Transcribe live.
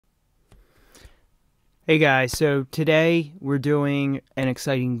Hey guys, so today we're doing an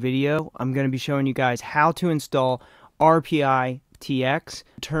exciting video. I'm going to be showing you guys how to install RPITX,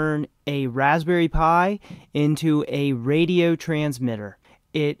 turn a Raspberry Pi into a radio transmitter.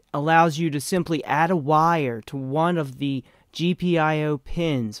 It allows you to simply add a wire to one of the GPIO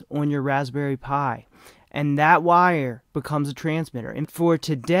pins on your Raspberry Pi, and that wire becomes a transmitter. And for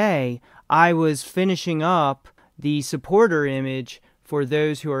today, I was finishing up the supporter image for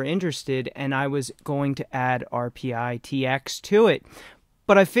those who are interested, and I was going to add RPITX to it.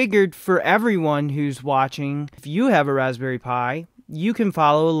 But I figured for everyone who's watching, if you have a Raspberry Pi, you can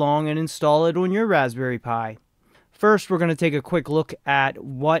follow along and install it on your Raspberry Pi. First, we're going to take a quick look at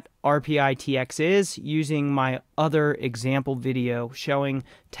what RPITX is using my other example video showing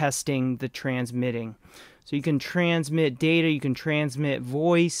testing the transmitting. So you can transmit data, you can transmit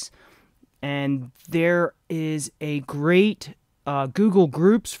voice, and there is a great Google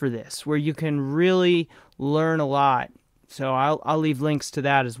Groups for this, where you can really learn a lot. So I'll leave links to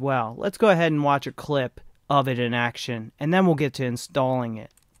that as well. Let's go ahead and watch a clip of it in action, and then we'll get to installing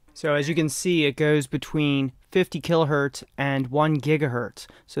it. So as you can see, it goes between 50 kilohertz and 1 gigahertz.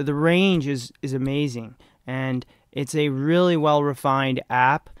 So the range is amazing, and it's a really well-refined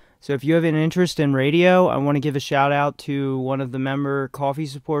app. So if you have an interest in radio, I want to give a shout out to one of the member coffee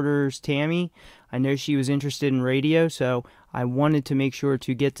supporters, Tammy. I know she was interested in radio, so I wanted to make sure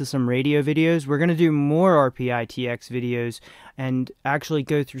to get to some radio videos. We're going to do more RPITX videos and actually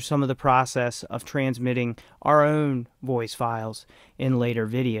go through some of the process of transmitting our own voice files in later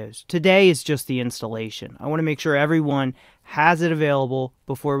videos. Today is just the installation. I want to make sure everyone has it available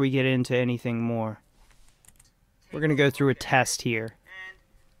before we get into anything more. We're going to go through a test here.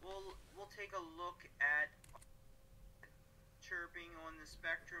 On the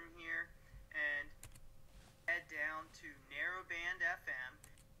spectrum here and head down to narrowband FM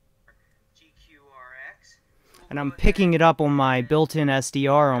GQRX. And I'm picking it up on my built-in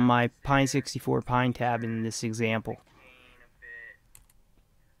SDR on my Pine 64 Patebin in this example.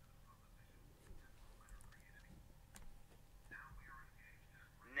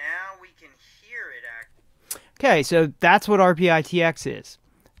 Now we can hear it. Okay, so that's what RPITX is.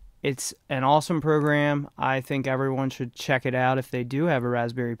 It's an awesome program. I think everyone should check it out if they do have a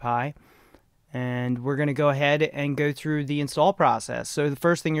Raspberry Pi. And we're going to go ahead and go through the install process. So the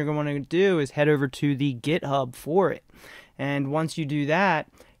first thing you're going to want to do is head over to the GitHub for it. And once you do that,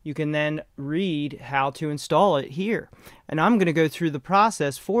 you can then read how to install it here. And I'm going to go through the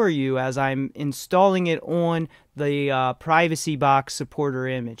process for you as I'm installing it on the Privacybox supporter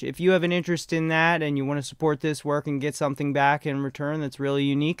image. If you have an interest in that and you want to support this work and get something back in return that's really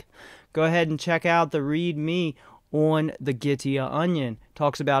unique, go ahead and check out the README on the Github Onion.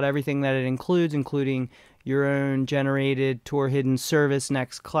 Talks about everything that it includes, including your own generated Tor hidden service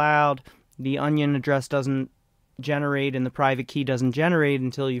Nextcloud. The Onion address doesn't generate and the private key doesn't generate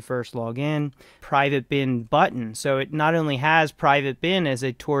until you first log in. Privatebin button. So it not only has Privatebin as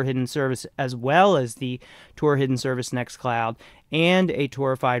a Tor hidden service as well as the Tor hidden service Nextcloud and a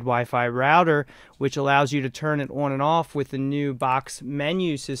Torified Wi-Fi router, which allows you to turn it on and off with the new box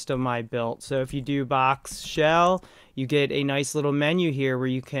menu system I built. So if you do box shell, you get a nice little menu here where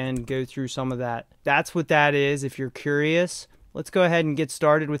you can go through some of that. That's what that is if you're curious. Let's go ahead and get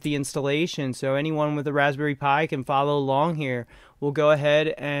started with the installation so anyone with a Raspberry Pi can follow along here. We'll go ahead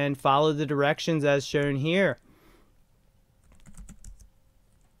and follow the directions as shown here.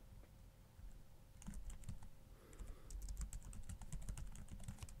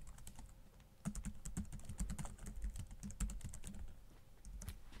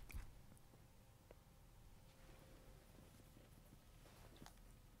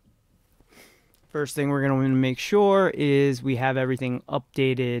 First thing we're going to want to make sure is we have everything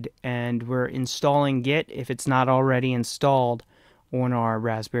updated and we're installing Git if it's not already installed on our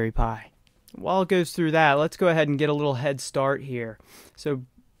Raspberry Pi. While it goes through that, let's go ahead and get a little head start here. So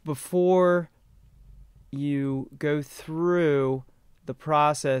before you go through the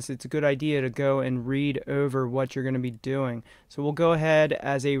process, it's a good idea to go and read over what you're going to be doing. So we'll go ahead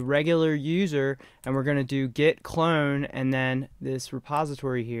as a regular user and we're going to do git clone and then this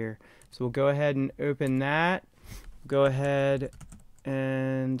repository here. So we'll go ahead and open that. Go ahead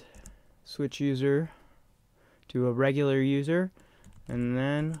and switch user to a regular user. And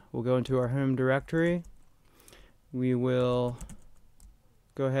then we'll go into our home directory. We will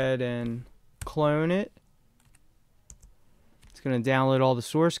go ahead and clone it. It's going to download all the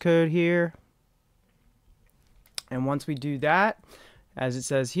source code here. And once we do that, as it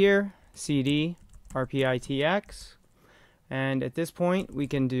says here, cd RPITX. And at this point, we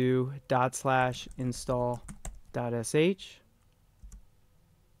can do /install.sh.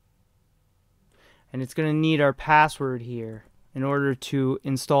 and it's going to need our password here in order to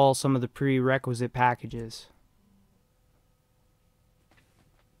install some of the prerequisite packages.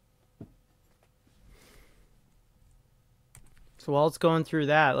 So while it's going through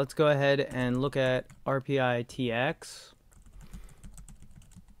that, let's go ahead and look at RPITX.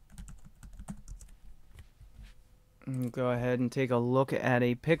 And go ahead and take a look at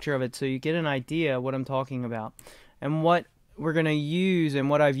a picture of it so you get an idea what I'm talking about. And what we're going to use, and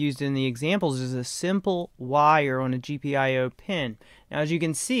what I've used in the examples, is a simple wire on a GPIO pin. Now, as you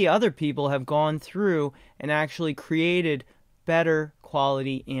can see, other people have gone through and actually created better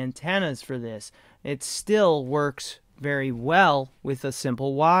quality antennas for this. It still works very well with a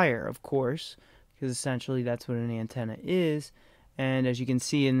simple wire, of course, because essentially that's what an antenna is. And as you can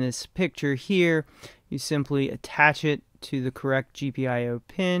see in this picture here, you simply attach it to the correct GPIO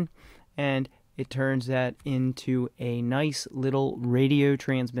pin, and it turns that into a nice little radio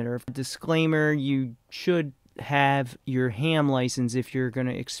transmitter. Disclaimer, you should have your ham license if you're going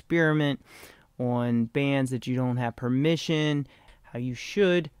to experiment on bands that you don't have permission. How you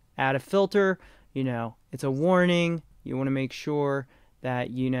should add a filter, it's a warning. You want to make sure that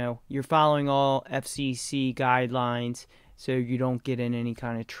you're following all FCC guidelines so you don't get in any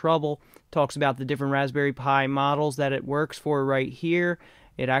kind of trouble. Talks about the different Raspberry Pi models that it works for right here.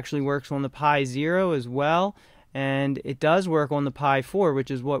 It actually works on the Pi 0 as well, and it does work on the Pi 4,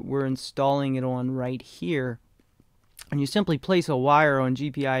 which is what we're installing it on right here. And you simply place a wire on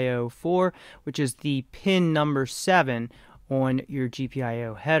GPIO 4, which is the pin number 7 on your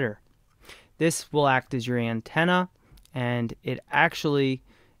GPIO header. This will act as your antenna, and it actually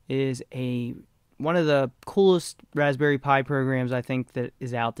is one of the coolest Raspberry Pi programs I think that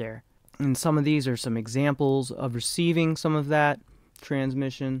is out there. And some of these are some examples of receiving some of that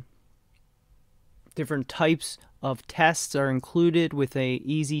transmission. Different types of tests are included with a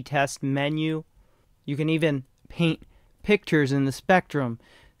easy test menu. You can even paint pictures in the spectrum.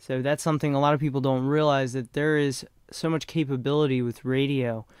 So that's something a lot of people don't realize, that there is so much capability with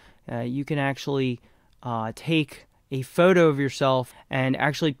radio. You can actually take a photo of yourself and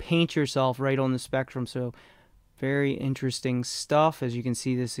actually paint yourself right on the spectrum. So very interesting stuff. As you can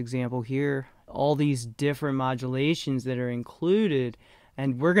see this example here, all these different modulations that are included,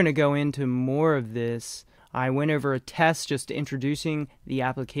 and we're going to go into more of this. I went over a test just introducing the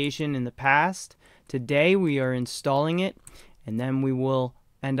application in the past. Today we are installing it, and then we will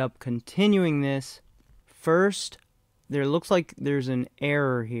end up continuing this. First, there looks like there's an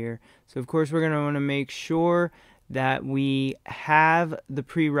error here, so of course we're going to want to make sure that we have the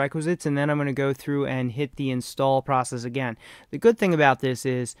prerequisites, and then I'm going to go through and hit the install process again. The good thing about this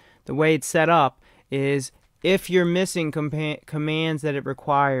is the way it's set up is if you're missing commands that it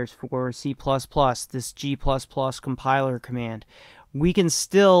requires for C++, this G++ compiler command, we can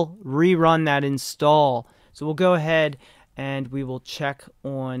still rerun that install. So we'll go ahead and we will check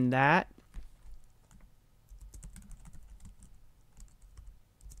on that.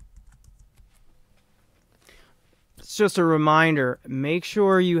 It's just a reminder, make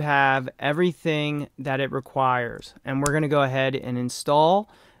sure you have everything that it requires. And we're going to go ahead and install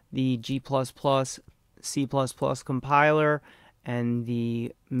the G++, C++ compiler and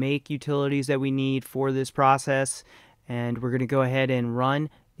the make utilities that we need for this process. And we're going to go ahead and run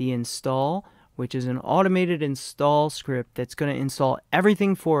the install, which is an automated install script that's going to install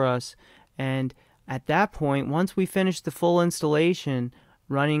everything for us. And at that point, once we finish the full installation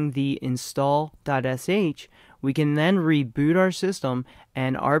running the install.sh, we can then reboot our system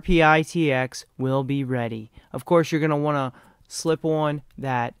and RPITX will be ready. Of course, you're going to want to slip on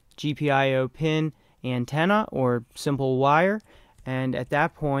that GPIO pin antenna or simple wire, and at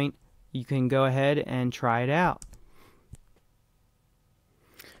that point you can go ahead and try it out.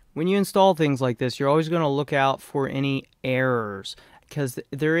 When you install things like this, you're always going to look out for any errors, because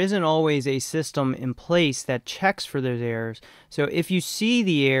there isn't always a system in place that checks for those errors. So if you see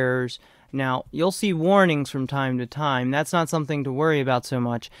the errors, now you'll see warnings from time to time. That's not something to worry about so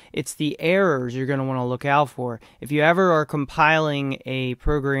much. It's the errors you're going to want to look out for. If you ever are compiling a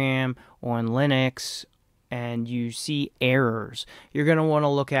program on Linux and you see errors, you're going to want to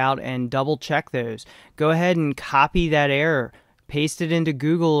look out and double check those. Go ahead and copy that error. Paste it into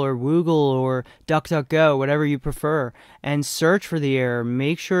Google or Woogle or DuckDuckGo, whatever you prefer, and search for the error.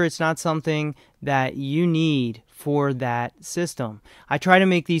 Make sure it's not something that you need for that system. I try to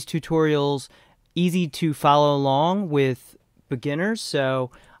make these tutorials easy to follow along with beginners,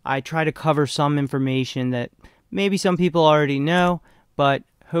 so I try to cover some information that maybe some people already know, but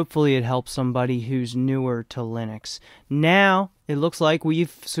hopefully it helps somebody who's newer to Linux. Now, it looks like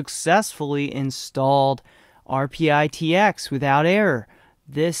we've successfully installed RPITX without error.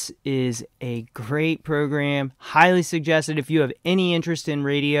 This is a great program, highly suggested if you have any interest in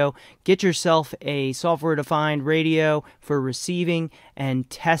radio. Get yourself a software-defined radio for receiving and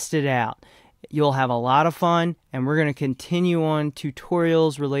test it out. You'll have a lot of fun, and we're going to continue on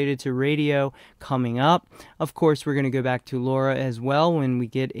tutorials related to radio coming up. Of course, we're going to go back to LoRa as well when we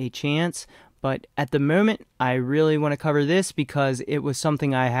get a chance. But at the moment, I really want to cover this because it was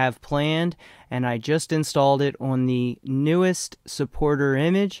something I have planned, and I just installed it on the newest supporter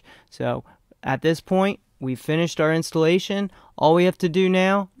image. So at this point, we've finished our installation. All we have to do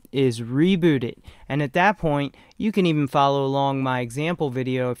now is reboot it. And at that point, you can even follow along my example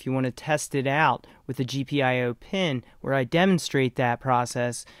video if you want to test it out with a GPIO pin where I demonstrate that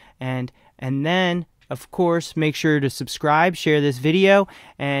process. And then, of course, make sure to subscribe, share this video,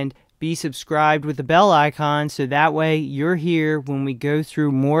 and be subscribed with the bell icon so that way you're here when we go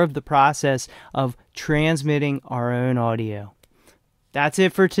through more of the process of transmitting our own audio. That's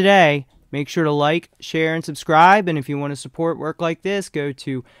it for today. Make sure to like, share, and subscribe. And if you want to support work like this, go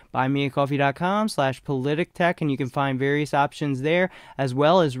to buymeacoffee.com/politictech, and you can find various options there, as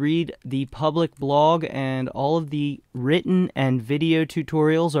well as read the public blog, and all of the written and video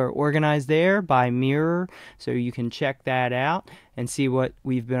tutorials are organized there by Mirror, so you can check that out and see what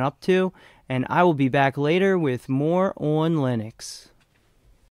we've been up to. And I will be back later with more on Linux.